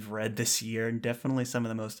stuff that we've read this year, and definitely some of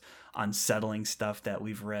the most unsettling stuff that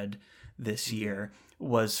we've read this year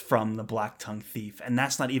was from The Black Tongue Thief, and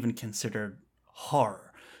that's not even considered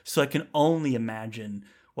horror. So I can only imagine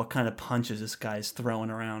what kind of punches this guy's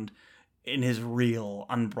throwing around in his real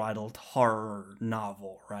unbridled horror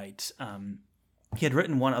novel, right? He had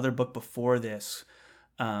written one other book before this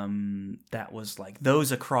that was like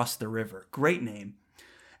Those Across the River. Great name.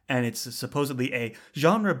 And it's supposedly a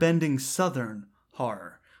genre-bending Southern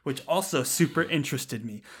horror, which also super interested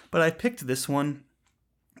me. But I picked this one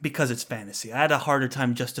because it's fantasy. I had a harder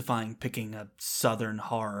time justifying picking a Southern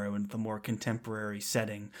horror in the more contemporary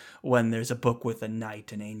setting when there's a book with a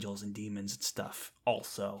knight and angels and demons and stuff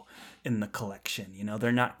also in the collection.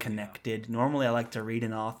 They're not connected. Normally I like to read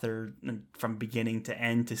an author from beginning to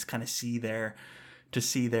end to kind of see their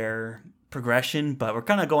progression, but we're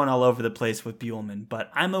kind of going all over the place with Buellman. But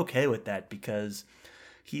I'm okay with that because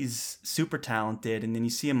he's super talented, and then you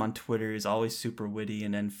see him on Twitter. He's always super witty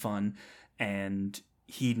and then fun, and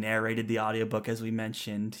he narrated the audiobook, as we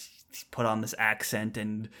mentioned. He put on this accent,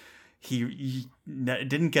 and he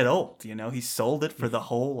didn't get old. He sold it for the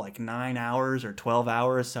whole 9 hours or 12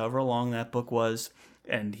 hours, however long that book was,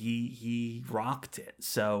 and he rocked it.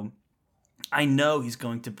 So I know he's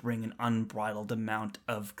going to bring an unbridled amount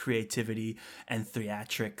of creativity and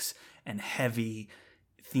theatrics and heavy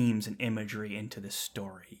themes and imagery into this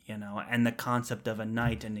story, and the concept of a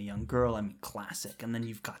knight and a young girl, I mean, classic. And then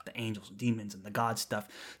you've got the angels and demons and the god stuff.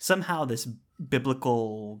 Somehow this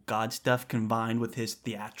biblical god stuff combined with his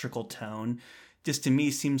theatrical tone just to me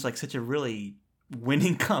seems like such a really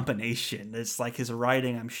winning combination. It's like his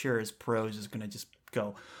writing, I'm sure his prose is going to just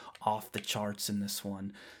go off the charts in this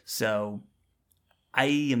one. So I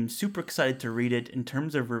am super excited to read it. In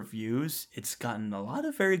terms of reviews, it's gotten a lot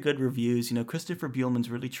of very good reviews. Christopher Buehlman's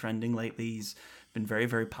really trending lately. He's been very,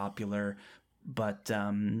 very popular. But,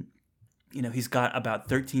 he's got about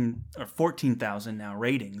 13 or 14,000 now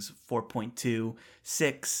ratings,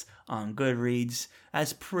 4.26 on Goodreads.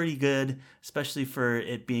 That's pretty good, especially for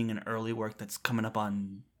it being an early work that's coming up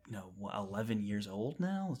on, 11 years old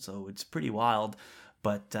now. So it's pretty wild.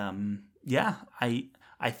 But,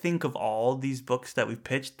 I think of all these books that we've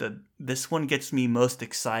pitched, this one gets me most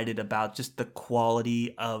excited about just the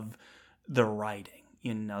quality of the writing.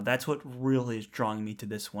 That's what really is drawing me to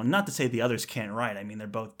this one. Not to say the others can't write. I mean, they're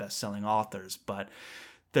both best-selling authors, but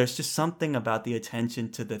there's just something about the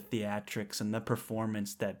attention to the theatrics and the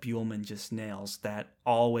performance that Buehlman just nails that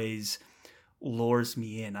always lures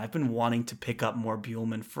me in. I've been wanting to pick up more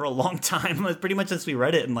Buehlman for a long time, pretty much since we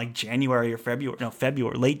read it in like January or February,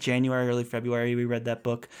 late January, early February, we read that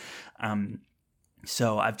book.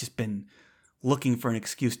 So I've just been looking for an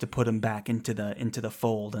excuse to put him back into the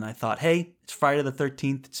fold. And I thought, hey, it's Friday the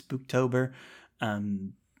 13th, it's Spooktober.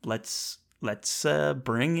 Let's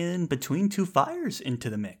bring in Between Two Fires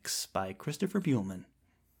into the mix by Christopher Buehlman.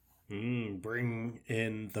 Bring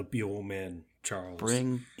in the Buehlman, Charles.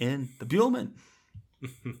 Bring in the Buehlman.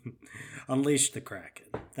 Unleash the Kraken.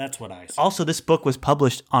 That's what I say. Also, this book was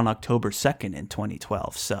published on October 2nd in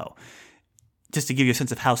 2012. So just to give you a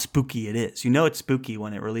sense of how spooky it is. It's spooky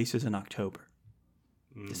when it releases in October.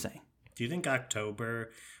 Just saying. Do you think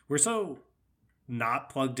October... We're so not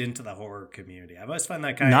plugged into the horror community. I always find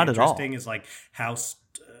that kind of interesting is like how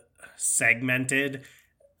segmented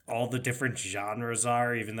all the different genres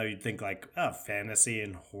are, even though you'd think like fantasy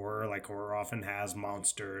and horror, like horror often has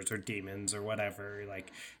monsters or demons or whatever,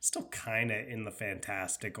 like still kind of in the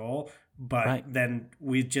fantastical, but then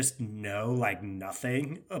we just know like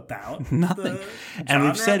nothing about nothing. And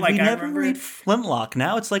we've said we never read Flintlock.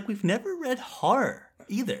 Now it's like we've never read horror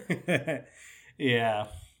either. Yeah.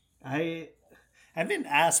 I've been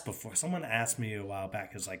asked before. Someone asked me a while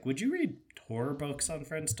back, is like, would you read horror books on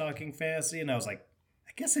Friends Talking Fantasy? And I was like,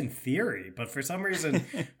 I guess in theory, but for some reason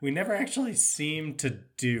we never actually seem to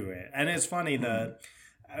do it. And it's funny, the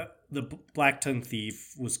Black Tongue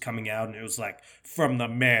Thief was coming out and it was like, from the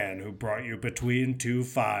man who brought you between two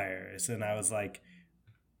fires. And I was like,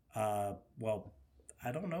 well,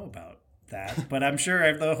 I don't know about that, but I'm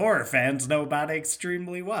sure the horror fans know about it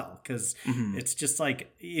extremely well, because it's just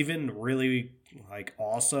like, even really like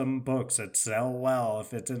awesome books that sell well,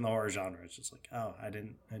 if it's in the horror genre, it's just like, oh, I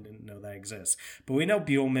didn't know that exists. But we know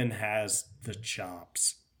Buehlman has the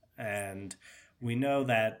chops, and we know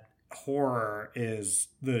that horror is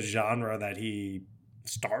the genre that he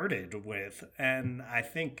started with, and I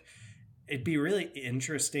think it'd be really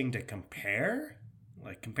interesting to compare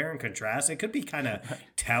and contrast. It could be kind of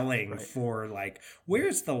telling for like,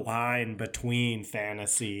 where's the line between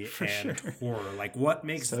fantasy and horror? Like, what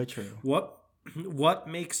makes so true? What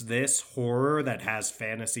makes this horror that has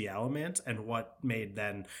fantasy elements, and what made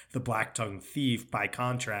then the Black Tongue Thief, by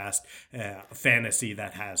contrast, fantasy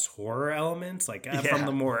that has horror elements? Like from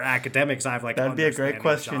the more academic side, like that'd be a great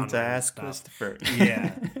question to ask Christopher.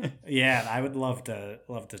 Yeah, I would love to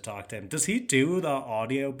talk to him. Does he do the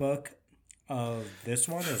audiobook of this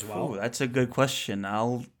one as well? Oh, that's a good question.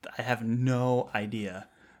 I have no idea.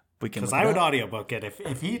 Because I would audiobook it.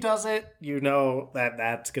 If he does it,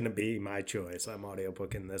 that's going to be my choice. I'm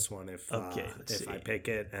audiobooking this one if I pick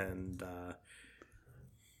it. And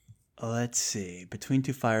let's see. Between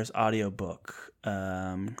Two Fires audiobook.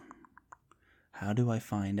 How do I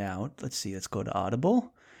find out? Let's see. Let's go to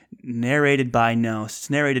Audible. Narrated by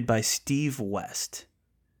Steve West.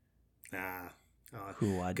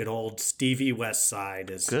 Good old Stevie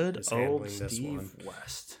Westside is handling this one. Steve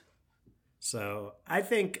West. So I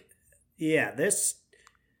think,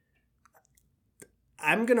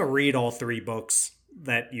 I'm going to read all three books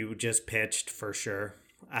that you just pitched for sure.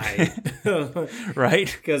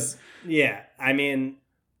 Right? Because, I mean,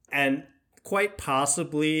 and quite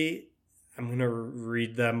possibly I'm going to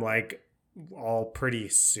read them like all pretty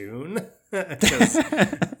soon. I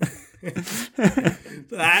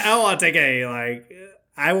want to take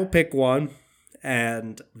I will pick one,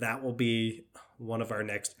 and that will be one of our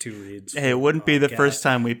next 2 reads. Hey, it wouldn't be the first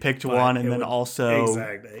time we picked one and then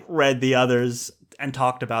also read the others and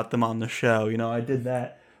talked about them on the show. You know, I did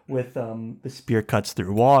that with The Spear Cuts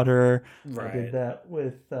Through Water. Right. I did that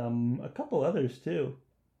with a couple others too.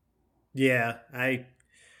 Yeah, I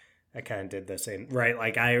kind of did the same. Right,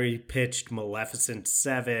 like I repitched Maleficent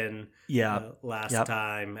 7 last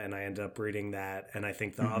time, and I ended up reading that. And I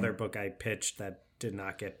think the other book I pitched that did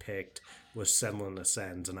not get picked was Senlin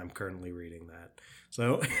Ascends, and I'm currently reading that.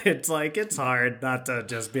 So it's like, it's hard not to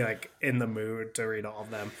just be like in the mood to read all of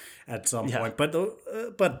them at some point. But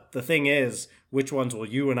the thing is, which ones will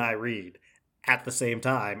you and I read at the same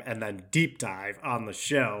time and then deep dive on the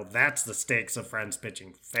show? That's the stakes of Friends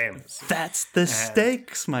Pitching Fantasy. That's the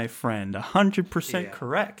stakes, my friend. 100%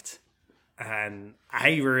 correct. And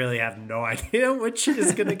I really have no idea which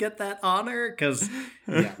is going to get that honor, because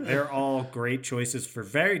they're all great choices for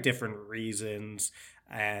very different reasons.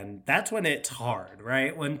 And that's when it's hard,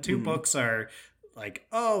 right? When 2 books are like,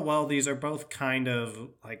 oh, well, these are both kind of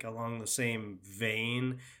like along the same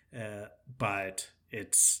vein, but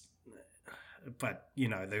you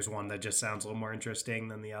know, there's one that just sounds a little more interesting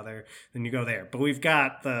than the other, then you go there. But we've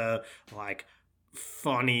got the like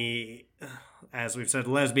funny, as we've said,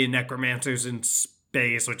 lesbian necromancers in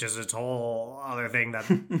space, which is its whole other thing that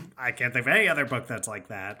I can't think of any other book that's like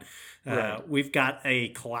that. Right. We've got a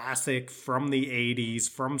classic from the 80s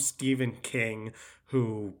from Stephen King,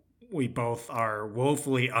 who we both are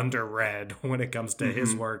woefully underread when it comes to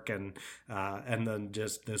his work, and then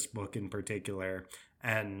just this book in particular.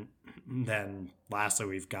 And then lastly,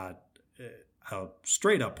 we've got a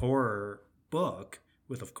straight up horror book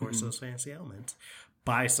with, of course, those fantasy elements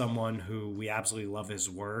by someone who we absolutely love his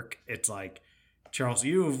work. It's like, Charles,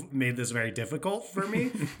 you've made this very difficult for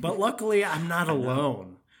me, but luckily I'm not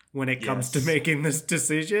alone when it comes to making this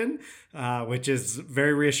decision, which is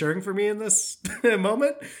very reassuring for me in this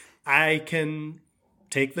moment. I can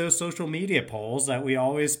take those social media polls that we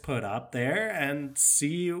always put up there and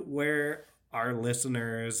see where our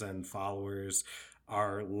listeners and followers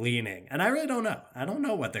are leaning. And I really don't know. I don't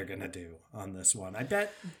know what they're going to do on this one. I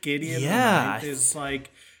bet Gideon is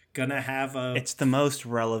like going to have It's the most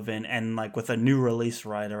relevant, and like with a new release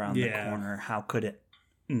right around the corner, how could it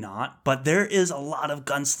not? But there is a lot of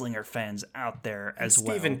Gunslinger fans out there as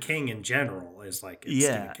well. Stephen King in general is like,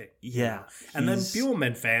 Stephen King. Yeah. And then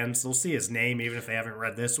Buellman fans, they'll see his name even if they haven't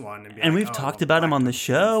read this one. And we've talked about him on the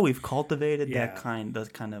show. We've cultivated those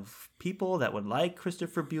kind of people that would like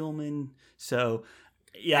Christopher Buellman. So,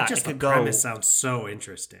 yeah, just the premise sounds so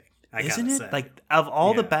interesting. Isn't it? Say. Like, of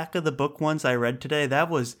all the back of the book ones I read today, that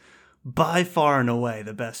was by far and away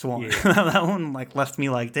the best one. That one like left me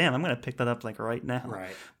like, damn, I'm gonna pick that up like right now.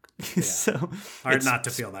 Right. So hard not to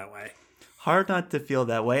feel that way. Hard not to feel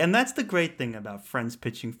that way. And that's the great thing about Friends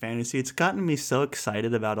Pitching Fantasy. It's gotten me so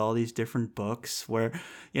excited about all these different books where,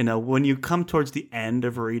 you know, when you come towards the end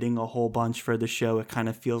of reading a whole bunch for the show, it kind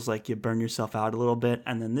of feels like you burn yourself out a little bit.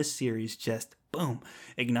 And then this series just, boom,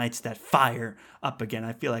 ignites that fire up again.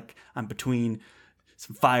 I feel like I'm between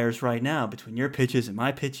some fires right now, between your pitches and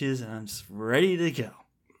my pitches, and I'm just ready to go.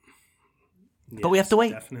 Yes, but we have to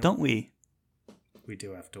wait, don't we? We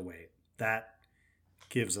do have to wait. That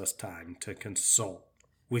gives us time to consult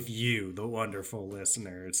with you, the wonderful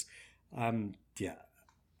listeners. I'm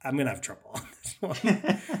gonna have trouble on this one.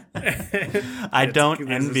 I don't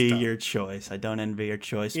envy your choice.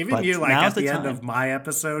 Even you, like at the end of my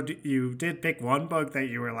episode, you did pick one book that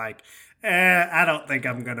you were like, I don't think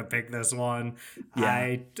I'm gonna pick this one.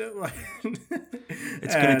 Yeah.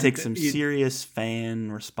 It's gonna take some serious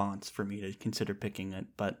fan response for me to consider picking it,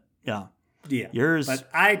 but yeah. Yours. But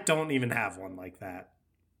I don't even have one like that.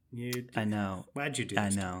 I know. Why'd you do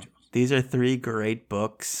this? I know. These are 3 great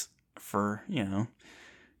books for, you know,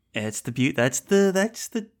 it's the beauty.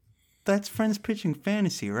 That's Friends Pitching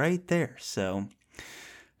Fantasy right there. So,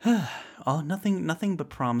 nothing but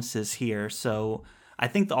promises here. So I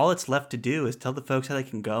think all it's left to do is tell the folks how they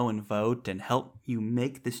can go and vote and help you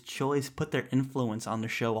make this choice, put their influence on the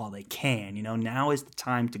show while they can. You know, now is the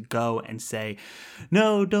time to go and say,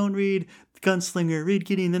 no, don't read Gunslinger, read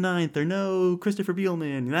Gideon the Ninth, or no, Christopher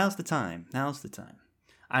Buellman. Now's the time.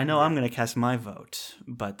 I know I'm going to cast my vote,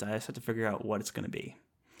 but I just have to figure out what it's going to be.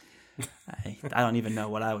 I don't even know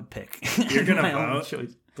what I would pick. You're going to vote?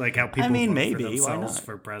 Like how people vote maybe, for themselves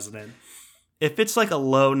for president? If it's like a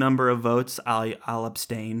low number of votes, I'll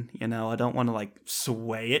abstain. You know, I don't want to like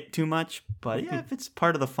sway it too much. But yeah, if it's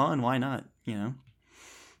part of the fun, why not? You know,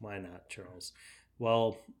 why not, Charles?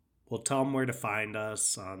 Well, we'll tell them where to find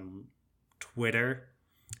us on Twitter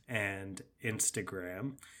and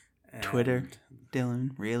Instagram. Twitter,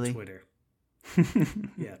 Dylan, really? Twitter.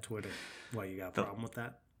 Yeah, Twitter. What, you got a problem with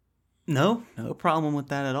that? No problem with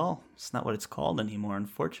that at all. It's not what it's called anymore,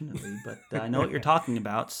 unfortunately, but I know what you're talking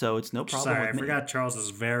about, so it's no problem Sorry, with I me. forgot Charles is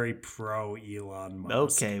very pro Elon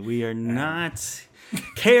Musk. Okay, we are not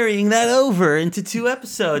carrying that over into 2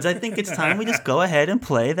 episodes. I think it's time we just go ahead and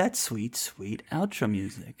play that sweet, sweet outro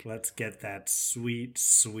music. Let's get that sweet,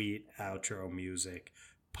 sweet outro music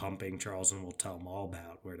pumping, Charles, and we'll tell them all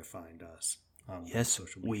about where to find us on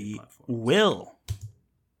social media platforms. Will.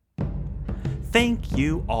 Thank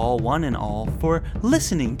you all, one and all, for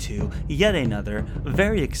listening to yet another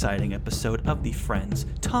very exciting episode of the Friends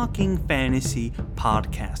Talking Fantasy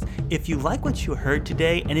podcast. If you like what you heard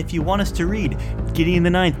today, and if you want us to read Gideon the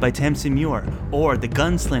Ninth by Tamsin Muir, or The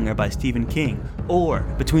Gunslinger by Stephen King, or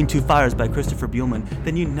Between Two Fires by Christopher Buehlman,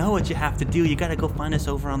 then you know what you have to do. You gotta go find us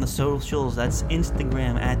over on the socials. That's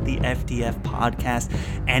Instagram at the FTF podcast,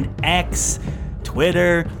 and X,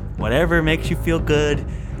 Twitter, whatever makes you feel good,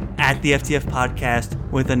 at the FTF podcast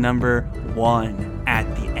with a number 1 at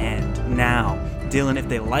the end. Now, Dylan, if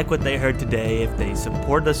they like what they heard today, if they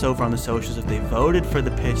supported us over on the socials, if they voted for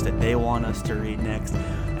the pitch that they want us to read next,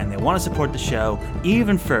 and they want to support the show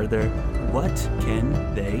even further, what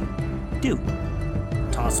can they do?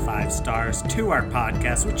 Toss 5 stars to our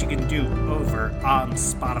podcast, which you can do over on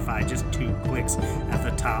Spotify. Just 2 clicks at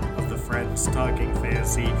the top of the Friends Talking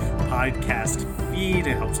Fantasy podcast feed.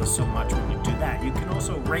 It helps us so much when you do that. You can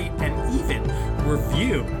also rate and even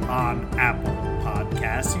review on Apple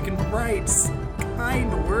Podcasts. You can write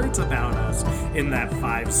kind words about us in that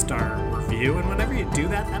 5-star review. And whenever you do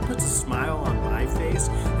that, that puts a smile on my face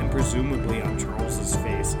and presumably on Charles's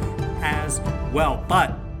face as well.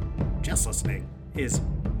 But just listening is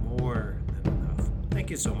more than enough. Thank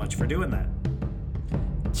you so much for doing that.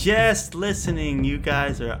 Just listening, you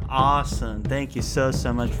guys are awesome. Thank you so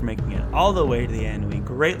much for making it all the way to the end. We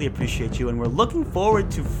greatly appreciate you, and we're looking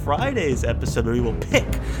forward to Friday's episode where we will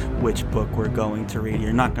pick which book we're going to read.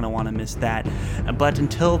 You're not going to want to miss that. But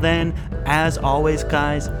until then, as always,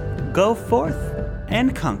 guys, go forth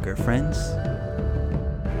and conquer, friends.